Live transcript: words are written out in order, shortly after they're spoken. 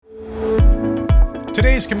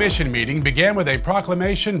Today's commission meeting began with a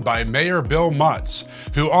proclamation by Mayor Bill Mutz,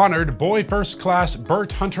 who honored Boy First Class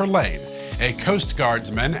Bert Hunter Lane, a Coast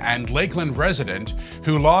Guardsman and Lakeland resident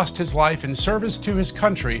who lost his life in service to his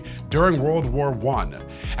country during World War I.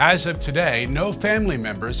 As of today, no family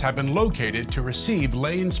members have been located to receive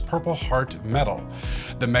Lane's Purple Heart Medal.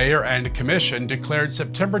 The mayor and commission declared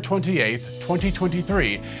September 28,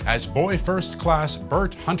 2023 as Boy First Class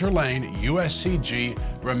Bert Hunter Lane USCG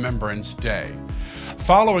Remembrance Day.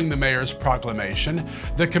 Following the mayor's proclamation,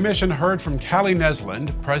 the commission heard from Callie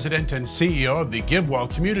Nesland, president and CEO of the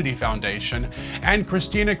GiveWell Community Foundation, and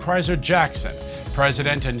Christina Kreiser-Jackson,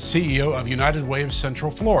 president and CEO of United Way of Central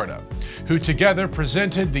Florida, who together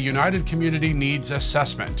presented the United Community Needs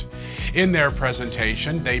Assessment. In their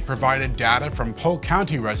presentation, they provided data from Polk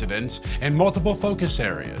County residents in multiple focus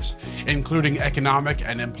areas, including economic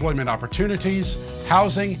and employment opportunities,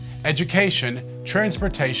 housing, education,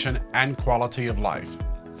 transportation, and quality of life.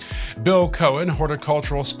 Bill Cohen,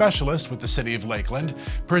 horticultural specialist with the City of Lakeland,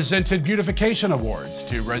 presented beautification awards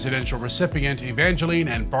to residential recipient Evangeline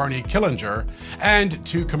and Barney Killinger and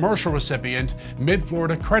to commercial recipient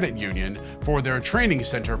Mid-Florida Credit Union for their training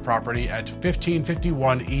center property at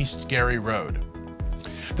 1551 East Gary Road.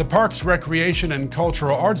 The Parks, Recreation, and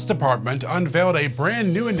Cultural Arts Department unveiled a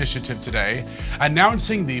brand new initiative today,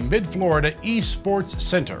 announcing the Mid-Florida Esports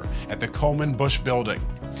Center at the Coleman Bush Building.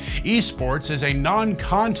 Esports is a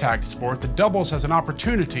non-contact sport that doubles as an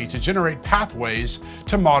opportunity to generate pathways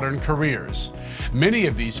to modern careers. Many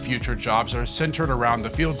of these future jobs are centered around the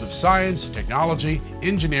fields of science, technology,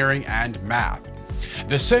 engineering, and math.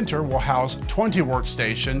 The center will house 20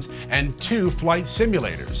 workstations and 2 flight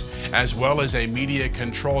simulators, as well as a media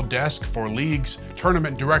control desk for leagues,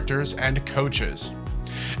 tournament directors, and coaches.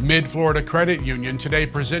 Mid-Florida Credit Union today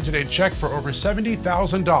presented a check for over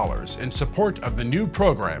 $70,000 in support of the new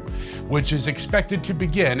program, which is expected to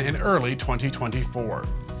begin in early 2024.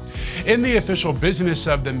 In the official business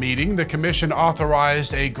of the meeting, the commission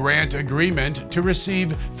authorized a grant agreement to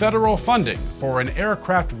receive federal funding for an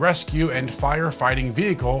aircraft rescue and firefighting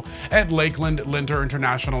vehicle at Lakeland Linder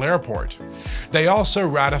International Airport. They also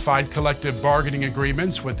ratified collective bargaining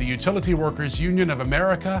agreements with the Utility Workers Union of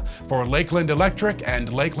America for Lakeland Electric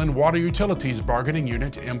and Lakeland Water Utilities bargaining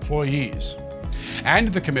unit employees. And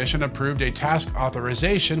the commission approved a task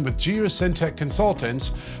authorization with Geosyntec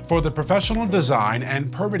Consultants for the professional design and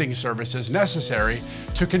permitting services necessary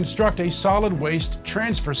to construct a solid waste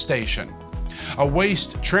transfer station. A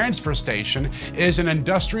waste transfer station is an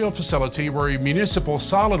industrial facility where municipal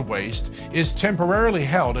solid waste is temporarily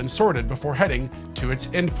held and sorted before heading to its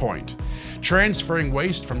endpoint. Transferring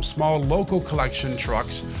waste from small local collection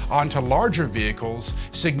trucks onto larger vehicles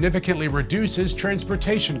significantly reduces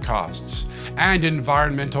transportation costs and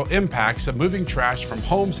environmental impacts of moving trash from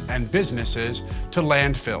homes and businesses to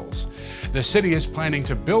landfills. The city is planning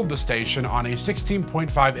to build the station on a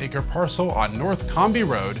 16.5-acre parcel on North Comby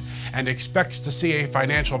Road and expects to see a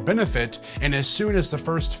financial benefit in as soon as the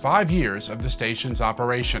first 5 years of the station's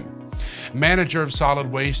operation. Manager of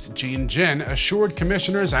Solid Waste Gene Jin assured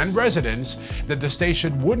commissioners and residents that the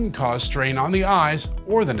station wouldn't cause strain on the eyes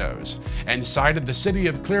or the nose, and cited the City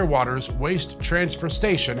of Clearwater's waste transfer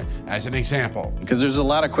station as an example. Because there's a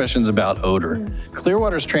lot of questions about odor.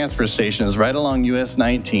 Clearwater's transfer station is right along US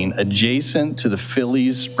 19, adjacent to the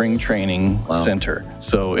Phillies Spring Training Center.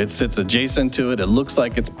 So it sits adjacent to it. It looks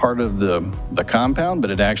like it's part of the compound, but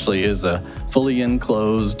it actually is a fully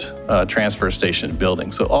enclosed transfer station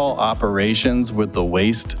building. So all operations with the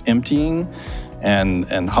waste emptying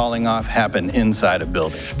and hauling off happen inside a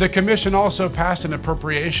building. The commission also passed an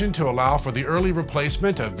appropriation to allow for the early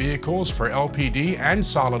replacement of vehicles for LPD and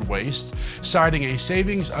solid waste, citing a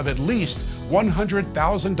savings of at least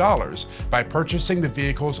 $100,000 by purchasing the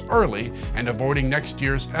vehicles early and avoiding next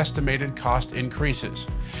year's estimated cost increases.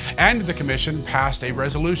 And the commission passed a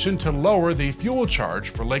resolution to lower the fuel charge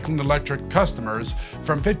for Lakeland Electric customers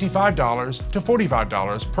from $55 to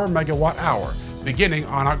 $45 per megawatt hour, beginning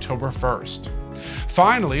on October 1st.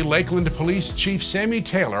 Finally, Lakeland Police Chief Sammy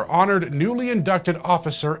Taylor honored newly inducted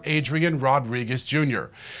Officer Adrian Rodriguez Jr.,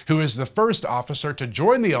 who is the first officer to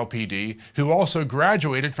join the LPD, who also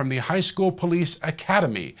graduated from the High School Police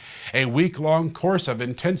Academy, a week-long course of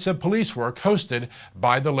intensive police work hosted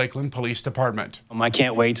by the Lakeland Police Department. I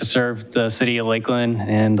can't wait to serve the city of Lakeland,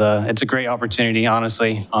 and it's a great opportunity,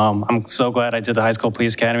 honestly. I'm so glad I did the High School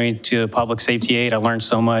Police Academy to public safety aid. I learned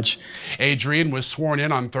so much. Adrian was sworn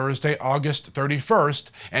in on Thursday, August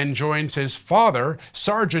 31st, and joins his father,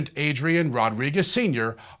 Sergeant Adrian Rodriguez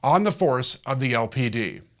Sr., on the force of the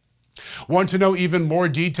LPD. Want to know even more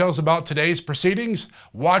details about today's proceedings?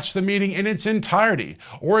 Watch the meeting in its entirety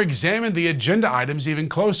or examine the agenda items even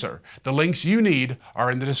closer. The links you need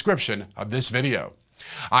are in the description of this video.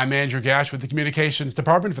 I'm Andrew Gash with the Communications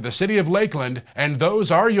Department for the City of Lakeland, and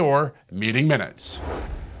those are your meeting minutes.